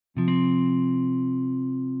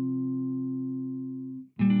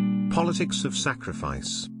Politics of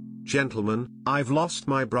sacrifice. Gentlemen, I've lost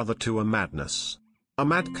my brother to a madness. A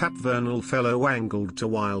madcap vernal fellow angled to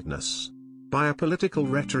wildness. By a political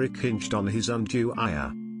rhetoric hinged on his undue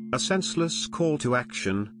ire. A senseless call to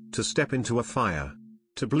action, to step into a fire.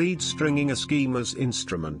 To bleed stringing a schemer's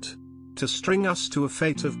instrument. To string us to a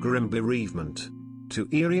fate of grim bereavement. To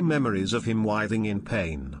eerie memories of him writhing in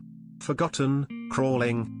pain. Forgotten,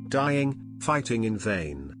 crawling, dying, fighting in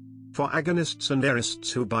vain. For agonists and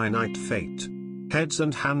erists who by night fate. Heads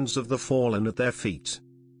and hands of the fallen at their feet.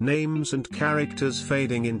 Names and characters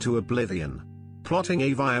fading into oblivion.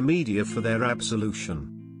 Plotting via media for their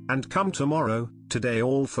absolution. And come tomorrow, today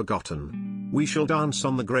all forgotten. We shall dance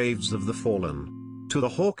on the graves of the fallen. To the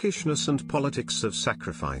hawkishness and politics of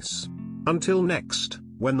sacrifice. Until next,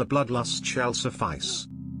 when the bloodlust shall suffice.